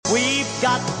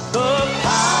got the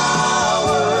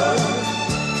power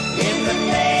in the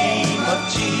name of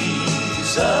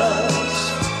Jesus.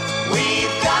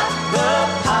 We've got the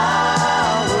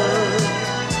power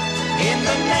in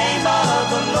the name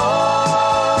of the Lord.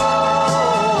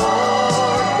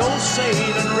 Though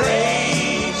Satan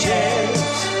rages,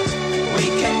 we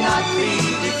cannot be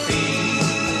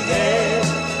defeated,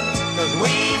 'cause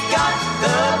we've got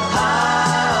the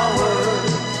power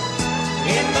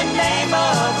in the name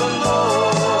of the Lord.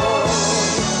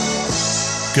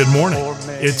 Good morning.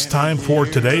 It's time for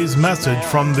today's message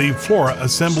from the Flora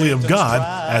Assembly of God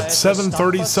at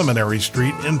 730 Seminary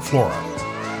Street in Flora.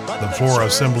 The Flora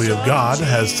Assembly of God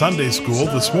has Sunday school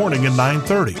this morning at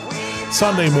 9:30.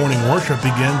 Sunday morning worship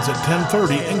begins at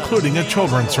 10:30, including a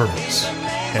children's service.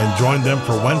 And join them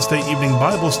for Wednesday evening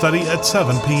Bible study at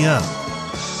 7 p.m.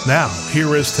 Now,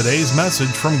 here is today's message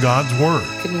from God's Word.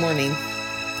 Good morning.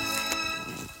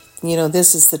 You know,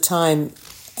 this is the time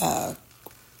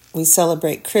we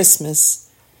celebrate Christmas,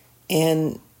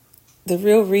 and the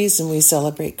real reason we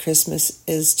celebrate Christmas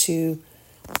is to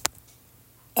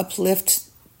uplift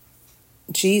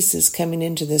Jesus coming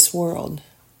into this world.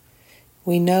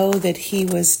 We know that he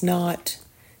was not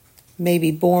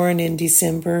maybe born in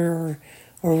December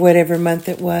or whatever month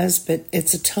it was, but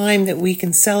it's a time that we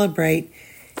can celebrate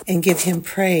and give him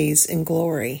praise and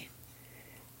glory.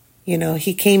 You know,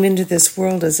 he came into this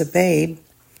world as a babe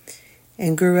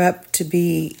and grew up to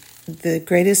be the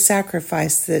greatest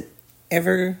sacrifice that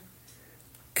ever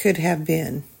could have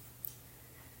been.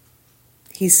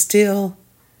 He's still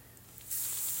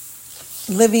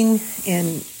living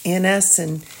in us,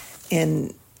 and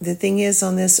the thing is,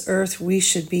 on this earth, we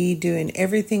should be doing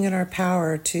everything in our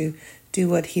power to do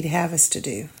what he'd have us to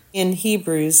do. In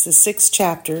Hebrews, the 6th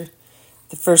chapter,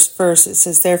 the first verse, it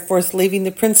says, "Therefore, leaving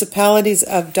the principalities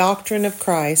of doctrine of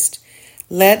Christ,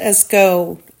 let us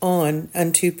go on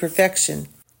unto perfection,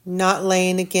 not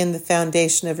laying again the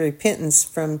foundation of repentance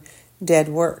from dead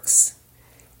works,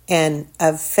 and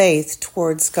of faith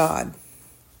towards God."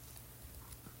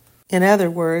 In other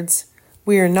words,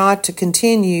 we are not to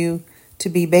continue to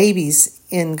be babies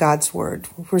in God's Word.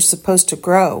 We're supposed to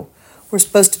grow. We're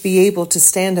supposed to be able to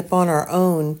stand up on our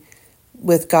own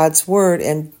with God's Word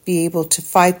and be able to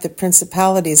fight the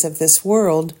principalities of this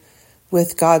world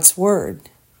with God's Word.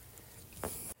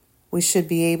 We should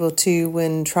be able to,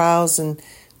 when trials and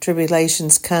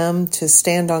tribulations come, to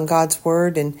stand on God's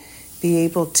Word and be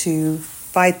able to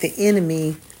fight the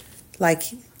enemy like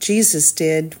Jesus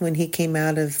did when he came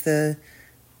out of the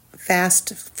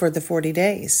fast for the 40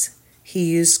 days. He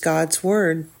used God's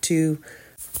Word to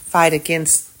fight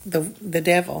against the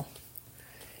devil.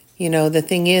 You know, the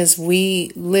thing is,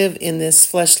 we live in this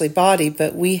fleshly body,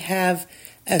 but we have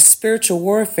a spiritual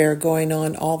warfare going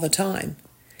on all the time.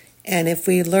 And if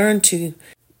we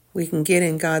we can get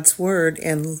in God's Word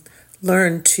and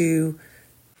learn to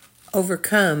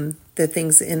overcome the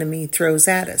things the enemy throws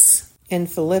at us. In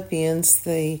Philippians,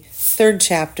 the 3rd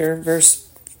chapter, verse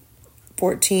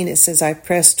 14, it says, "I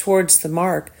press towards the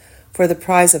mark for the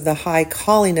prize of the high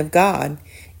calling of God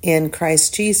in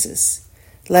Christ Jesus.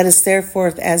 Let us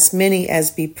therefore, as many as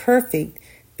be perfect,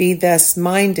 be thus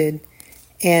minded.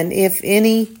 And if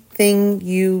anything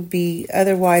you be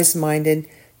otherwise minded,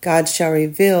 God shall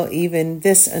reveal even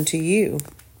this unto you."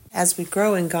 As we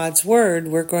grow in God's Word,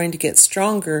 we're going to get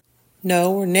stronger.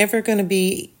 No, we're never going to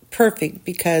be perfect,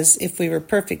 because if we were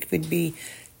perfect, we'd be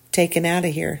taken out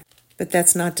of here. But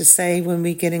that's not to say when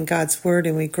we get in God's Word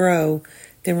and we grow,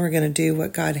 then we're going to do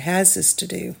what God has us to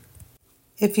do.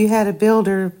 If you had a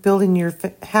builder building your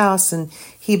house and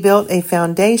he built a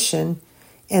foundation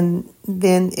and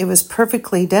then it was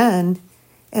perfectly done,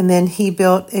 and then he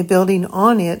built a building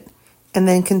on it and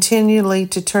then continually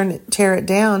to tear it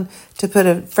down to put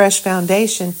a fresh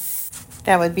foundation,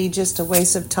 that would be just a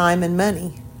waste of time and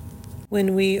money.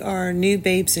 When we are new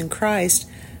babes in Christ,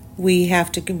 we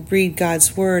have to read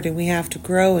God's Word, and we have to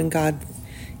grow in God,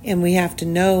 and we have to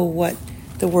know what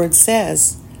the Word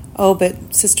says. "Oh,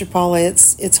 but Sister Paula,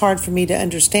 it's hard for me to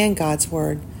understand God's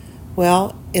Word."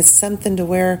 Well, it's something to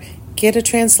where, get a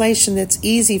translation that's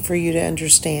easy for you to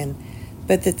understand.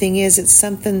 But the thing is, it's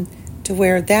something to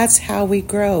where that's how we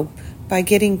grow, by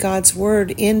getting God's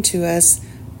Word into us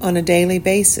on a daily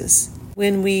basis.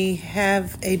 When we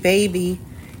have a baby,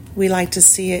 we like to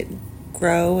see it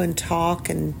grow and talk,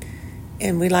 and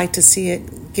we like to see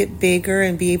it get bigger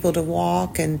and be able to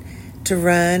walk and to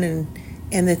run.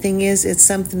 And the thing is, it's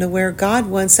something to where God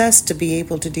wants us to be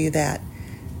able to do that.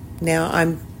 Now,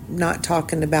 I'm not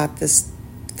talking about this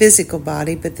physical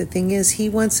body, but the thing is, he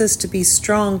wants us to be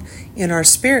strong in our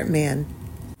spirit man.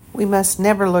 We must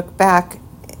never look back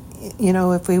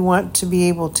if we want to be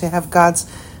able to have God's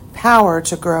power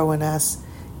to grow in us.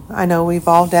 I know we've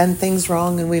all done things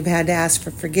wrong and we've had to ask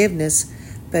for forgiveness,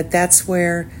 but that's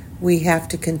where we have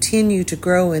to continue to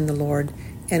grow in the Lord,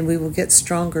 and we will get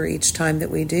stronger each time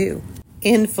that we do.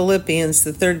 In Philippians,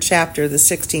 the 3rd chapter, the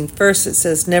 16th verse, it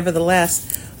says, "Nevertheless,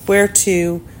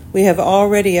 whereto we have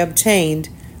already obtained,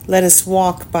 let us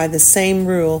walk by the same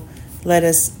rule, let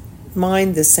us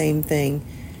mind the same thing."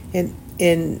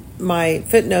 In my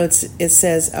footnotes, it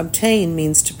says obtain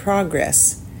means to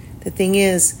progress. The thing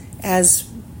is, as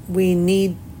we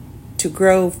need to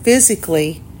grow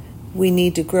physically, we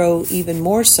need to grow even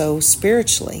more so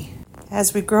spiritually.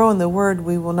 As we grow in the Word,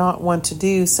 we will not want to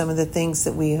do some of the things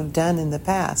that we have done in the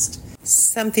past.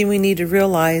 Something we need to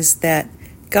realize that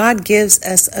God gives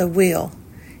us a will,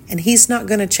 and He's not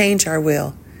going to change our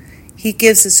will. He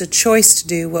gives us a choice to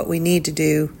do what we need to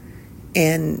do,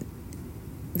 and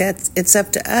it's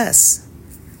up to us.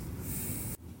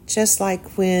 Just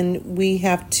like when we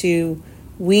have to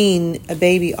wean a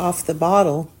baby off the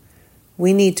bottle,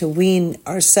 we need to wean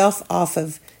ourselves off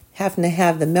of having to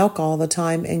have the milk all the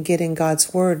time and get in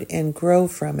God's Word and grow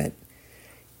from it.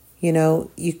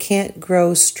 You can't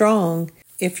grow strong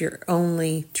if you're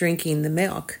only drinking the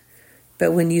milk.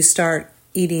 But when you start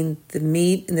eating the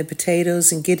meat and the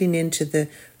potatoes and getting into the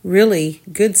really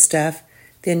good stuff,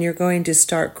 then you're going to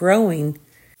start growing.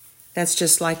 That's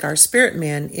just like our spirit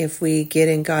man. If we get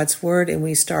in God's Word and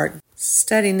we start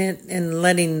studying it and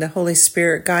letting the Holy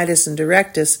Spirit guide us and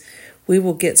direct us, we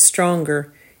will get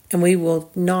stronger, and we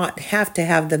will not have to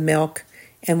have the milk,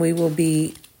 and we will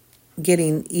be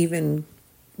getting even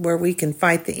where we can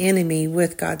fight the enemy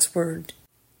with God's Word.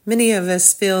 Many of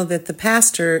us feel that the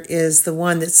pastor is the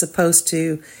one that's supposed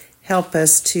to help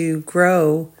us to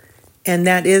grow, and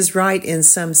that is right in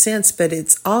some sense, but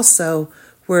it's also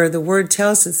where the Word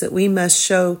tells us that we must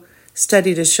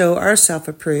study to show ourselves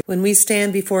approved. When we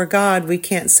stand before God, we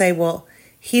can't say, well,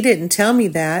 He didn't tell me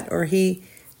that, or He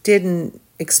didn't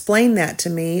explain that to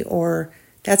me, or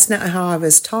that's not how I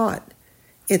was taught.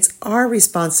 It's our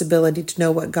responsibility to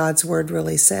know what God's Word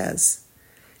really says.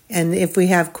 And if we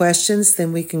have questions,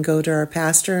 then we can go to our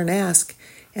pastor and ask,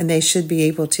 and they should be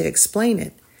able to explain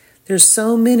it. There's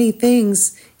so many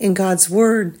things in God's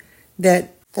Word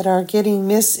that are getting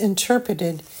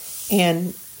misinterpreted,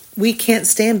 and we can't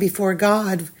stand before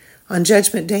God on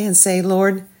Judgment Day and say,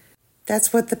 Lord,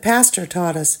 that's what the pastor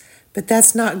taught us. But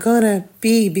that's not going to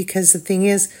be, because the thing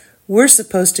is, we're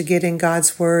supposed to get in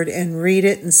God's Word and read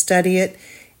it and study it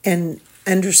and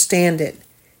understand it.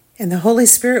 And the Holy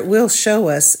Spirit will show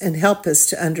us and help us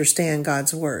to understand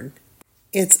God's Word.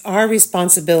 It's our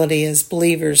responsibility as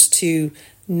believers to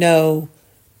know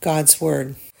God's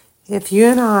Word. If you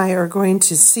and I are going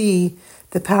to see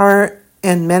the power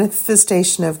and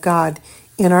manifestation of God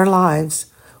in our lives,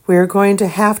 we are going to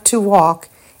have to walk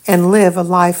and live a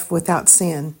life without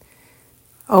sin.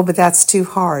 Oh, but that's too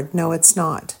hard. No, it's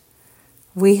not.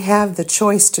 We have the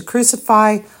choice to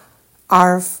crucify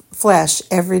our flesh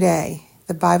every day.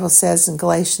 The Bible says in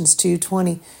Galatians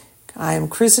 2:20, I am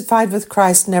crucified with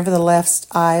Christ, nevertheless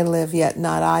I live, yet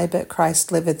not I, but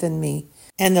Christ liveth in me.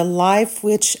 And the life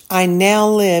which I now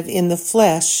live in the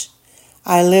flesh,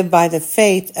 I live by the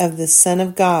faith of the Son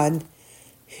of God,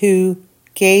 who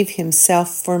gave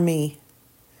himself for me.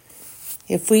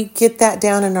 If we get that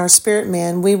down in our spirit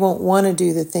man, we won't want to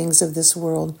do the things of this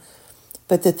world.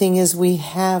 But the thing is, we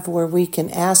have where we can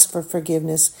ask for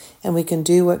forgiveness and we can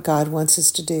do what God wants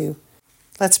us to do.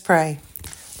 Let's pray.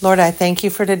 Lord, I thank you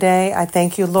for today. I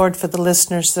thank you, Lord, for the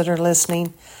listeners that are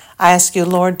listening. I ask you,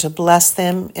 Lord, to bless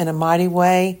them in a mighty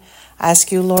way. I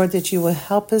ask you, Lord, that you will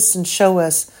help us and show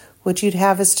us what you'd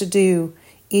have us to do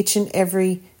each and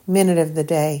every minute of the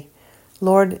day.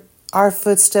 Lord, our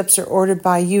footsteps are ordered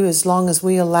by you as long as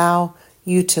we allow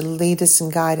you to lead us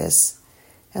and guide us.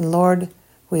 And Lord,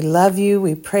 we love you,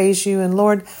 we praise you. And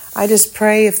Lord, I just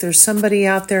pray if there's somebody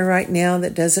out there right now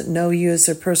that doesn't know you as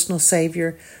their personal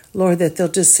Savior, Lord, that they'll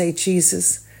just say,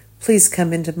 Jesus, please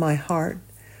come into my heart.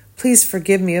 Please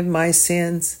forgive me of my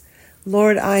sins.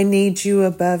 Lord, I need you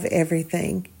above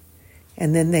everything.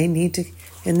 And then they need to,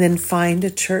 and then find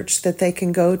a church that they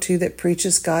can go to that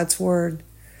preaches God's word.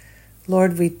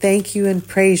 Lord, we thank you and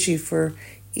praise you for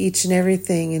each and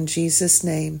everything in Jesus'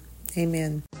 name.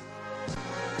 Amen.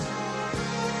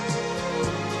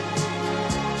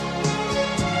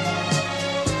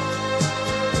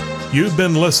 You've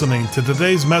been listening to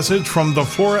today's message from the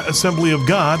Flora Assembly of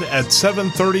God at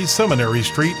 730 Seminary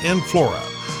Street in Flora.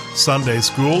 Sunday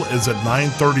school is at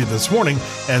 9:30 this morning,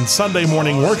 and Sunday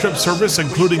morning worship service,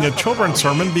 including a children's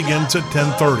sermon, begins at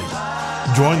 10:30.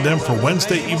 Join them for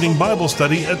Wednesday evening Bible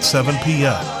study at 7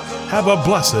 p.m. Have a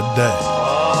blessed day.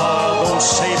 Though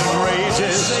Satan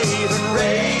rages,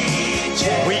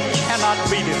 we cannot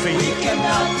be defeated.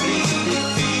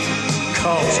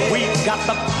 Because we've got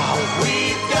the power.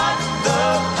 We've got the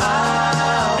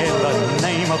power. In the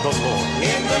name of the Lord.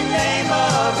 In the name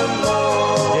of the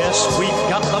Lord. Yes,